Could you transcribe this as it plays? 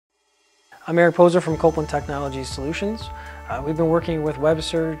I'm Eric Poser from Copeland Solutions. We've been working with web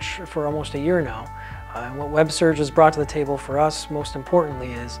search for almost a year now. And what web search has brought to the table for us, most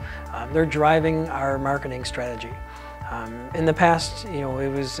importantly, is they're driving our marketing strategy. In the past, it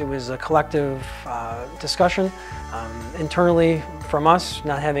was a collective discussion internally from us,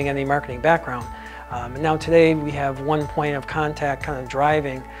 not having any marketing background. And now today we have one point of contact kind of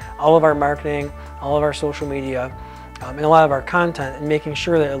driving all of our marketing, all of our social media, and a lot of our content, and making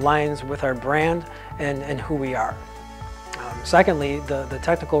sure that it aligns with our brand and who we are. Secondly, the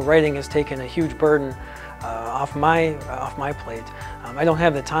technical writing has taken a huge burden off my plate. I don't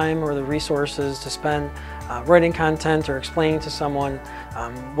have the time or the resources to spend writing content or explaining to someone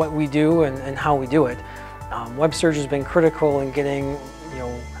what we do and how we do it. Web search has been critical in getting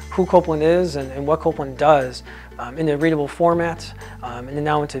who Copeland is and what Copeland does into readable format and then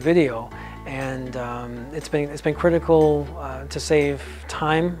now into video. And it's been critical to save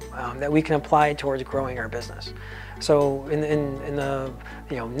time that we can apply towards growing our business. So in the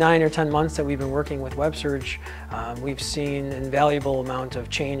 9 or 10 months that we've been working with web search, we've seen an invaluable amount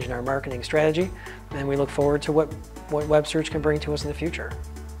of change in our marketing strategy, and we look forward to what web search can bring to us in the future.